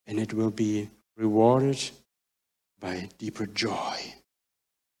 And it will be rewarded by deeper joy.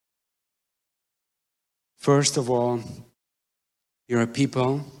 First of all, here are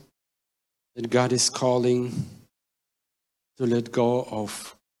people that God is calling to let go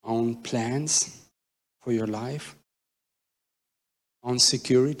of own plans for your life, own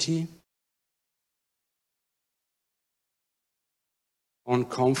security, own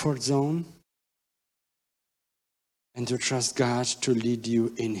comfort zone, and to trust God to lead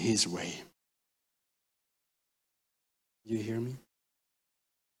you in his way. You hear me?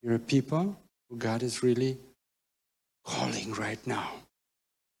 There are people who God is really calling right now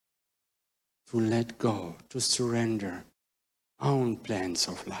to let go, to surrender own plans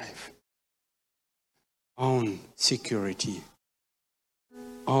of life, own security,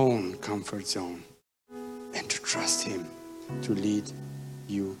 own comfort zone, and to trust him to lead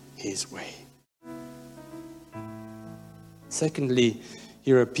you his way. Secondly,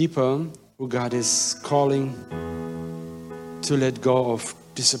 here are people who God is calling to let go of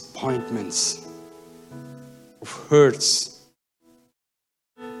disappointments, of hurts,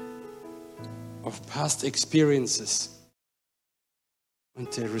 of past experiences, and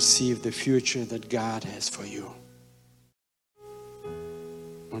to receive the future that God has for you.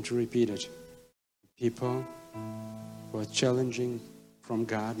 I want to repeat it. People who are challenging from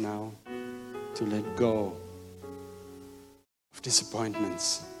God now to let go of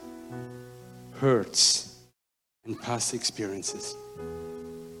disappointments, hurts, and past experiences,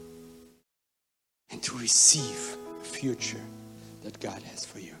 and to receive the future that God has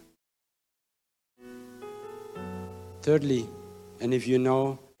for you. Thirdly, and if you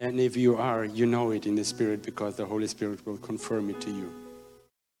know, and if you are, you know it in the Spirit because the Holy Spirit will confirm it to you.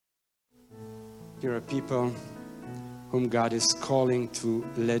 There are people whom God is calling to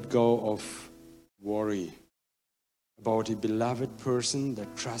let go of worry about a beloved person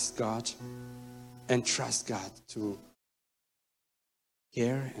that trusts God and trust God to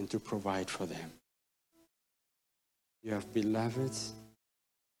care and to provide for them. You have beloved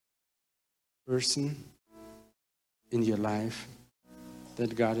person in your life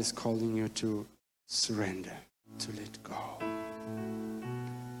that God is calling you to surrender, to let go,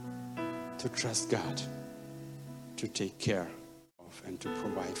 to trust God to take care of and to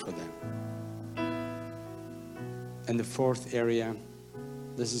provide for them. And the fourth area,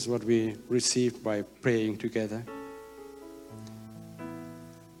 this is what we received by praying together.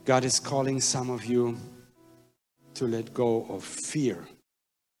 God is calling some of you to let go of fear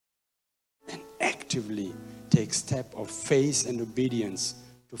and actively take step of faith and obedience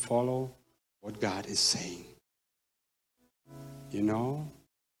to follow what God is saying. You know,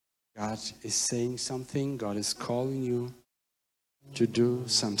 God is saying something. God is calling you to do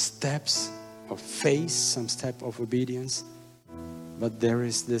some steps of faith, some step of obedience. But there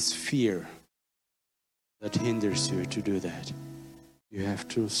is this fear that hinders you to do that. You have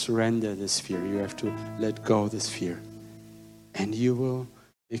to surrender this fear. You have to let go of this fear. And you will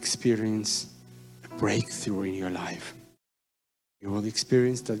experience a breakthrough in your life. You will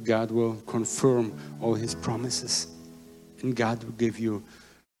experience that God will confirm all his promises. And God will give you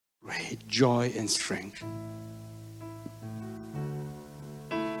great joy and strength.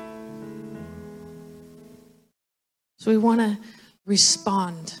 So we want to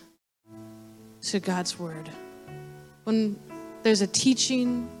respond to God's word. When there's a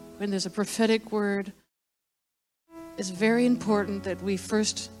teaching, when there's a prophetic word, it's very important that we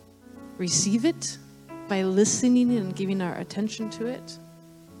first receive it by listening and giving our attention to it.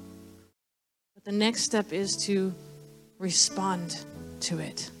 But the next step is to respond to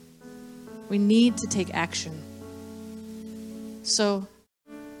it. We need to take action. So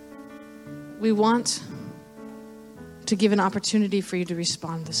we want to give an opportunity for you to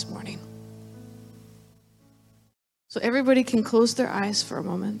respond this morning. So everybody can close their eyes for a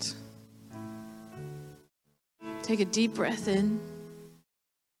moment. Take a deep breath in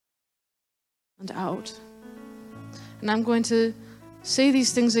and out. And I'm going to say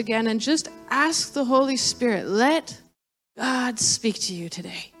these things again and just ask the Holy Spirit, let God speak to you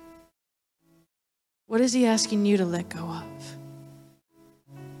today. What is he asking you to let go of?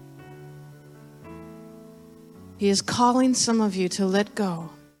 He is calling some of you to let go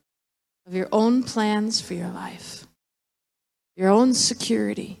of your own plans for your life, your own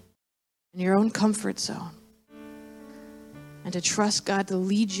security, and your own comfort zone, and to trust God to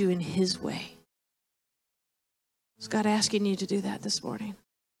lead you in his way. Is God asking you to do that this morning?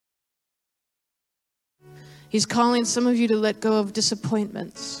 He's calling some of you to let go of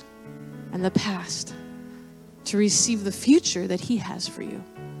disappointments and the past to receive the future that he has for you.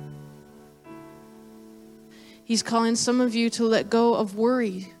 He's calling some of you to let go of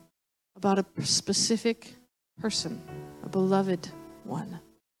worry about a specific person, a beloved one,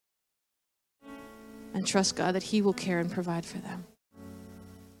 and trust God that he will care and provide for them.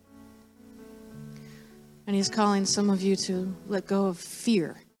 And he's calling some of you to let go of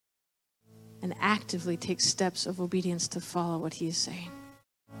fear and actively take steps of obedience to follow what he is saying.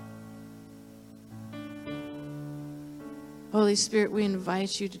 Holy Spirit, we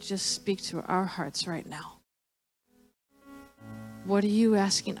invite you to just speak to our hearts right now. What are you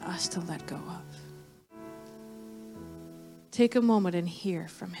asking us to let go of? Take a moment and hear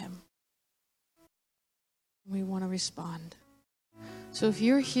from him. We want to respond. So if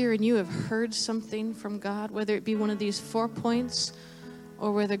you're here and you have heard something from God, whether it be one of these 4 points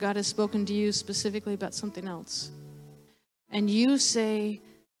or whether God has spoken to you specifically about something else, and you say,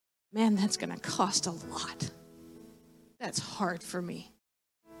 man, that's going to cost a lot. That's hard for me.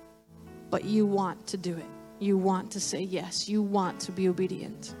 But you want to do it. You want to say yes. You want to be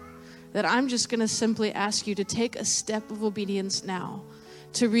obedient. That I'm just going to simply ask you to take a step of obedience now,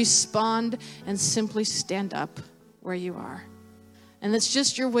 to respond and simply stand up where you are. And that's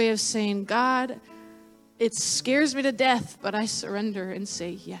just your way of saying, God, it scares me to death, but I surrender and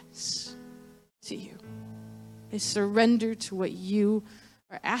say yes to you. I surrender to what you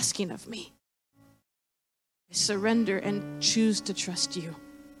are asking of me. I surrender and choose to trust you.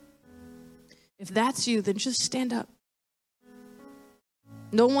 If that's you, then just stand up.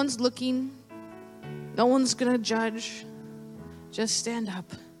 No one's looking. No one's going to judge. Just stand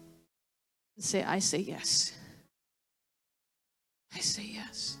up and say, I say yes. I say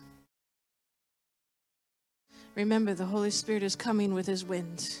yes. Remember, the Holy Spirit is coming with his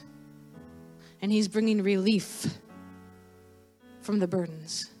wind, and he's bringing relief from the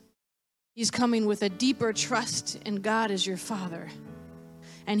burdens. He's coming with a deeper trust in God as your Father.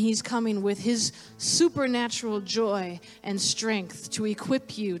 And he's coming with his supernatural joy and strength to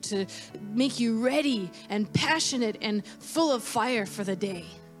equip you, to make you ready and passionate and full of fire for the day.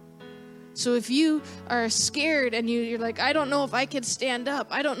 So if you are scared and you're like, I don't know if I can stand up.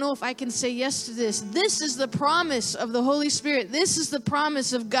 I don't know if I can say yes to this. This is the promise of the Holy Spirit. This is the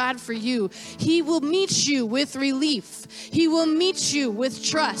promise of God for you. He will meet you with relief. He will meet you with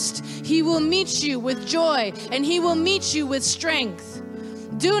trust. He will meet you with joy. And he will meet you with strength.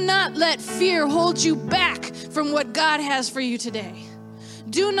 Do not let fear hold you back from what God has for you today.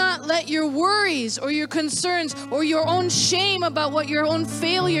 Do not let your worries or your concerns or your own shame about what your own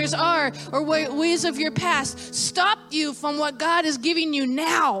failures are or ways of your past stop you from what God is giving you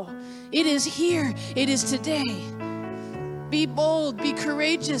now. It is here. It is today. Be bold. Be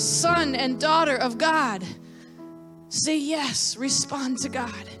courageous, son and daughter of God. Say yes. Respond to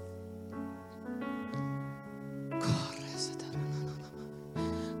God.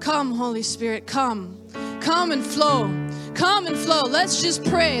 Come, Holy Spirit, come. Come and flow. Come and flow. Let's just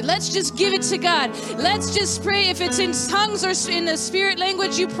pray. Let's just give it to God. Let's just pray. If it's in tongues or in the spirit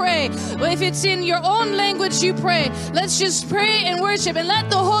language, you pray. If it's in your own language, you pray. Let's just pray and worship and let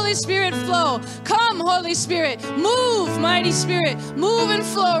the Holy Spirit flow. Come, Holy Spirit. Move, mighty Spirit. Move and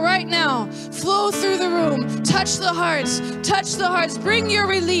flow right now. Flow through the room. Touch the hearts. Touch the hearts. Bring your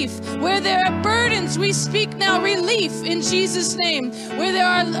relief. Where there are burdens, we speak now relief in Jesus' name. Where there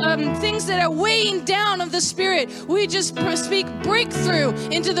are things that are weighing down of the Spirit, we just speak breakthrough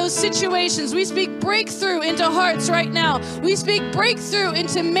into those situations. We speak breakthrough into hearts right now. We speak breakthrough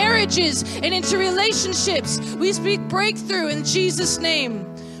into marriages and into relationships. We speak breakthrough in Jesus' name.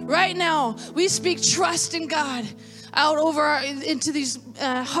 Right now, we speak trust in God out into these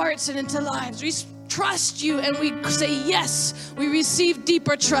hearts and into lives. We trust you and we say yes. We receive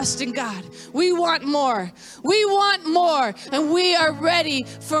deeper trust in God. We want more. We want more, and we are ready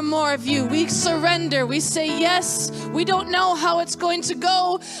for more of you. We surrender. We say yes. We don't know how it's going to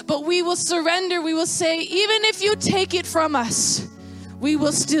go, but we will surrender. We will say, even if you take it from us, we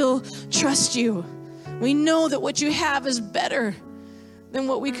will still trust you. We know that what you have is better than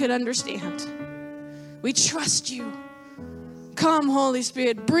what we could understand. We trust you. Come, Holy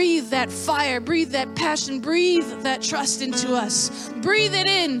Spirit, breathe that fire, breathe that passion, breathe that trust into us. Breathe it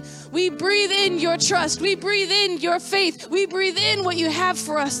in. We breathe in your trust. We breathe in your faith. We breathe in what you have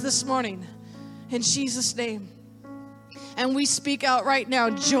for us this morning. In Jesus' name. And we speak out right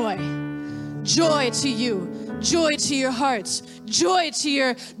now, joy. Joy to you. Joy to your hearts. Joy to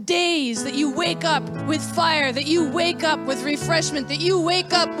your days, that you wake up with fire, that you wake up with refreshment, that you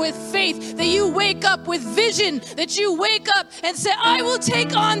wake up with faith, that you wake up with vision, that you wake up and say, I will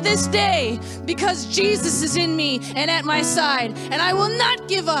take on this day because Jesus is in me and at my side, and I will not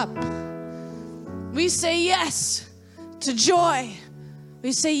give up. We say yes to joy.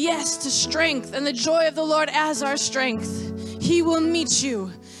 We say yes to strength, and the joy of the Lord as our strength. He will meet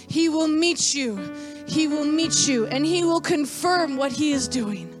you. He will meet you. He will meet you, and he will confirm what he is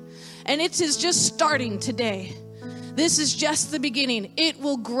doing. And it is just starting today. This is just the beginning. It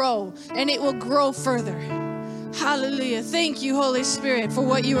will grow, and it will grow further. Hallelujah. Thank you, Holy Spirit, for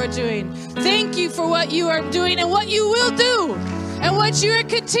what you are doing. Thank you for what you are doing and what you will do and what you are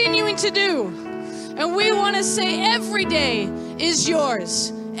continuing to do. And we want to say every day is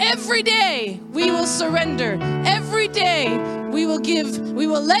yours. Every day we will surrender. Every day we will give, we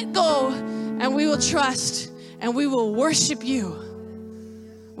will let go, and we will trust, and we will worship you.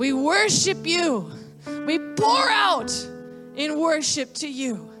 We worship you. We pour out in worship to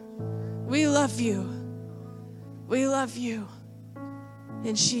you. We love you. We love you.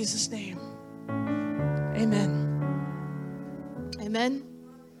 In Jesus' name. Amen. Amen.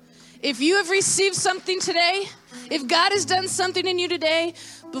 If you have received something today, if God has done something in you today,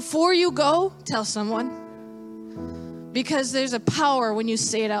 before you go, tell someone. Because there's a power when you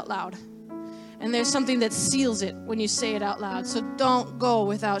say it out loud. And there's something that seals it when you say it out loud. So don't go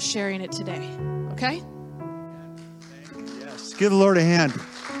without sharing it today. Okay? Yes. Give the Lord a hand.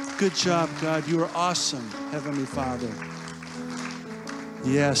 Good job, God. You are awesome, Heavenly Father.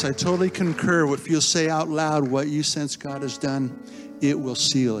 Yes, I totally concur. If you'll say out loud what you sense God has done, it will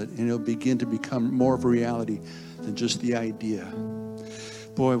seal it, and it'll begin to become more of a reality than just the idea.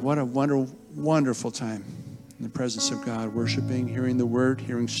 Boy, what a wonderful time in the presence of God, worshiping, hearing the word,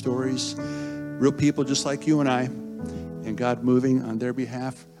 hearing stories. Real people just like you and I, and God moving on their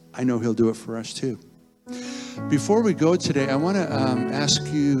behalf. I know he'll do it for us too. Before we go today, I want to ask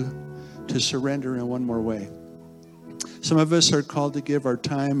you to surrender in one more way. Some of us are called to give our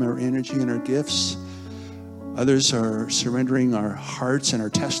time, our energy, and our gifts. Others are surrendering our hearts and our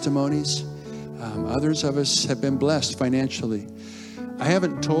testimonies. Others of us have been blessed financially. I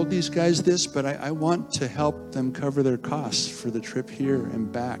haven't told these guys this, but I want to help them cover their costs for the trip here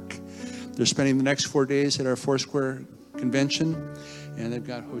and back. They're spending the next 4 days at our Foursquare convention, and they've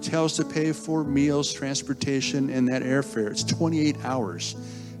got hotels to pay for, meals, transportation, and that airfare. It's 28 hours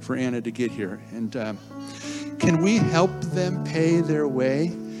for Anna to get here. And can we help them pay their way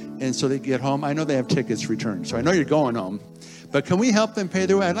and so they get home? I know they have tickets returned, so I know you're going home. But can we help them pay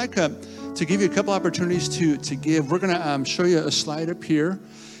their way? I'd like to give you a couple opportunities to give. We're going to show you a slide up here.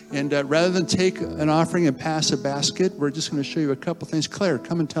 And rather than take an offering and pass a basket, we're just going to show you a couple things. Claire,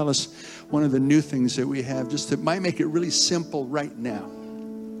 come and tell us one of the new things that we have, just that might make it really simple right now.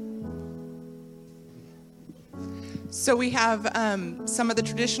 So we have some of the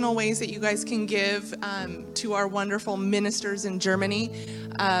traditional ways that you guys can give to our wonderful ministers in Germany.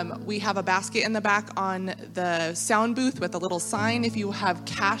 We have a basket in the back on the sound booth with a little sign if you have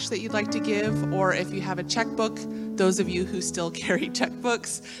cash that you'd like to give, or if you have a checkbook, those of you who still carry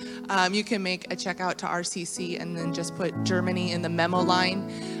checkbooks, you can make a check out to RCC and then just put Germany in the memo line.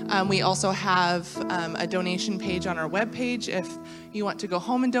 We also have a donation page on our webpage if you want to go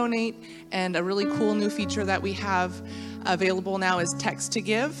home and donate. And a really cool new feature that we have available now is text to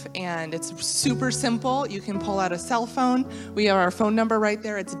give, and it's super simple. You can pull out a cell phone. We have our phone number right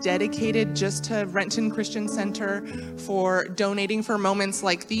there. It's dedicated just to Renton Christian Center for donating for moments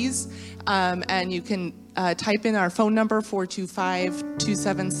like these. And you can type in our phone number,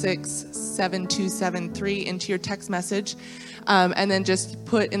 425-276-7273, into your text message. And then just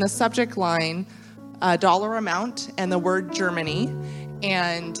put in the subject line a dollar amount and the word Germany,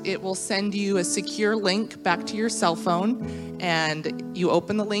 and it will send you a secure link back to your cell phone. And you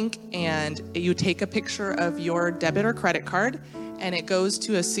open the link and you take a picture of your debit or credit card, and it goes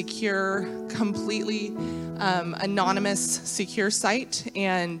to a secure, completely anonymous, secure site,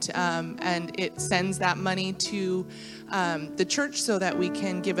 and it sends that money to the church so that we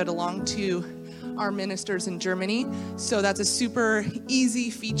can give it along to our ministers in Germany. So that's a super easy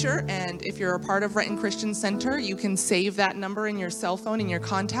feature, and if you're a part of Renton Christian Center, you can save that number in your cell phone, in your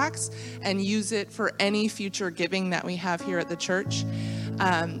contacts, and use it for any future giving that we have here at the church.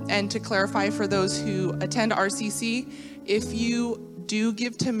 And to clarify for those who attend RCC, if you do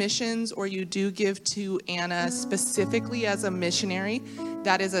give to missions or you do give to Anna specifically as a missionary,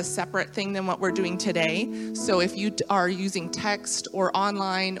 that is a separate thing than what we're doing today. So if you are using text or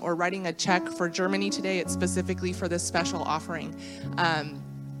online or writing a check for Germany today, it's specifically for this special offering. And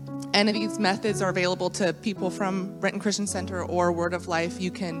these methods are available to people from Renton Christian Center or Word of Life.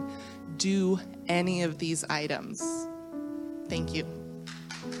 You can do any of these items. Thank you.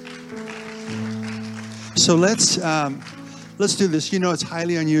 So let's do this. You know, it's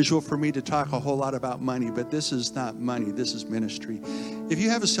highly unusual for me to talk a whole lot about money, but this is not money. This is ministry. If you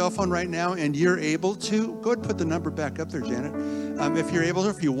have a cell phone right now and you're able to, go ahead and put the number back up there, Janet. If you're able to,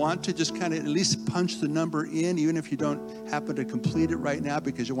 if you want to, just kind of at least punch the number in, even if you don't happen to complete it right now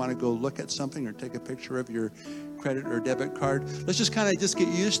because you want to go look at something or take a picture of your credit or debit card. Let's just kind of just get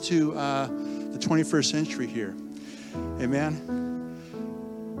used to the 21st century here. Amen.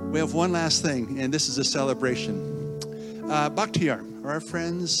 We have one last thing, and this is a celebration. Bakhtiar, are our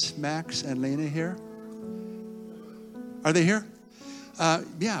friends Max and Lena here? Are they here?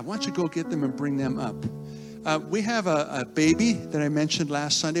 Yeah, why don't you go get them and bring them up? We have a baby that I mentioned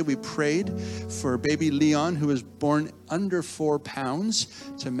last Sunday. We prayed for baby Leon, who was born under 4 pounds,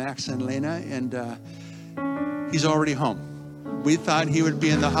 to Max and Lena, and he's already home. We thought he would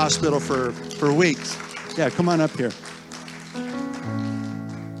be in the hospital for weeks. Yeah, come on up here.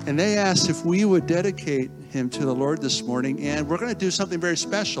 And they asked if we would dedicate him to the Lord this morning, and we're going to do something very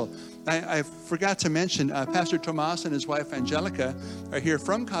special. I forgot to mention, Pastor Tomas and his wife Angelica are here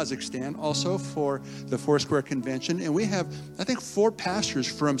from Kazakhstan, also for the Foursquare Convention, and we have, I think, 4 pastors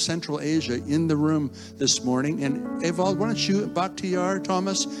from Central Asia in the room this morning. And Evald, why don't you, Bakhtiar,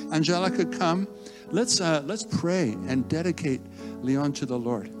 Thomas, Angelica, come. Let's pray and dedicate Leon to the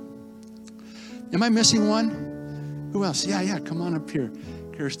Lord. Am I missing one? Who else? Yeah, come on up here.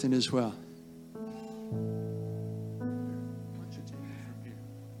 Kirsten as well.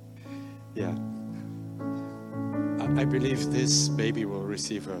 Yeah. I believe this baby will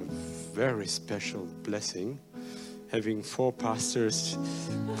receive a very special blessing, having 4 pastors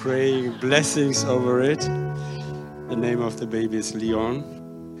praying blessings over it. The name of the baby is Leon.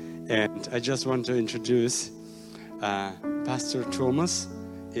 And I just want to introduce Pastor Thomas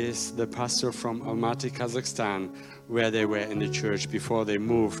is the pastor from Almaty, Kazakhstan, where they were in the church before they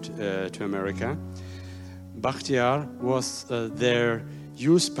moved to America. Bakhtiar was their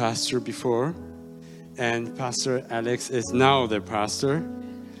youth pastor before, and Pastor Alex is now the pastor,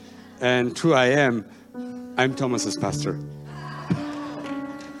 and true I'm Thomas's pastor.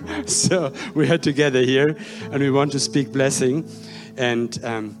 So we are together here, and we want to speak blessing. And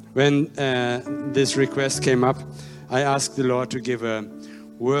when this request came up, I asked the Lord to give a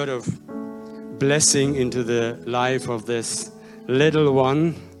word of blessing into the life of this little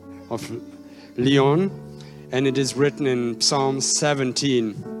one, of Leon. And it is written in Psalm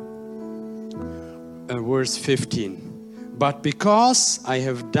 17, verse 15. But because I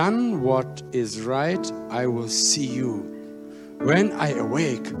have done what is right, I will see you. When I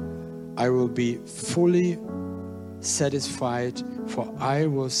awake, I will be fully satisfied, for I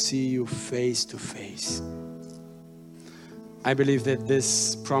will see you face to face. I believe that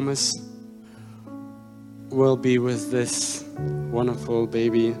this promise will be with this wonderful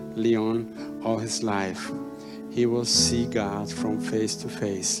baby Leon all his life. He will see God from face to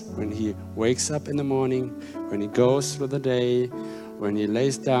face. When he wakes up in the morning, when he goes through the day, when he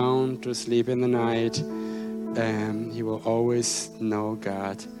lays down to sleep in the night, he will always know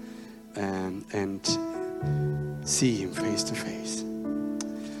God and see him face to face.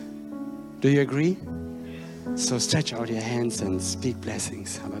 Do you agree? So stretch out your hands and speak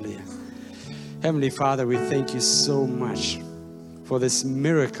blessings. Hallelujah. Heavenly Father, we thank you so much for this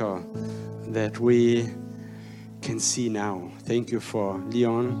miracle that we can see now. Thank you for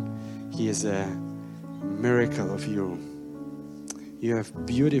Leon. He is a miracle of you. You have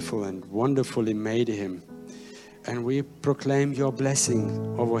beautiful and wonderfully made him. And we proclaim your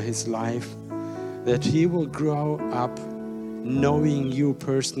blessing over his life, that he will grow up knowing you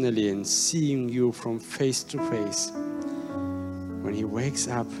personally and seeing you from face to face. When he wakes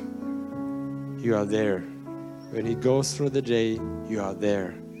up, you are there. When he goes through the day, you are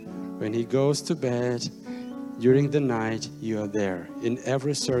there. When he goes to bed, during the night, you are there. In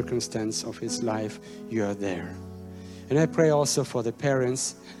every circumstance of his life, you are there. And I pray also for the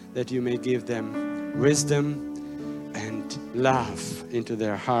parents, that you may give them wisdom and love into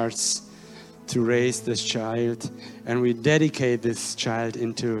their hearts to raise this child. And we dedicate this child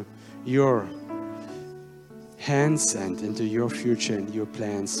into your hands and into your future and your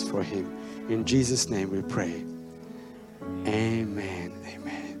plans for him. In Jesus' name we pray. Amen.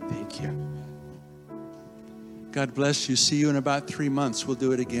 Amen. Thank you. God bless you. See you in about 3 months. We'll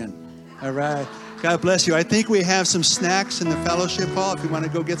do it again. All right. God bless you. I think we have some snacks in the fellowship hall. If you want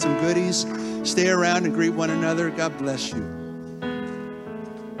to go get some goodies, stay around and greet one another. God bless you.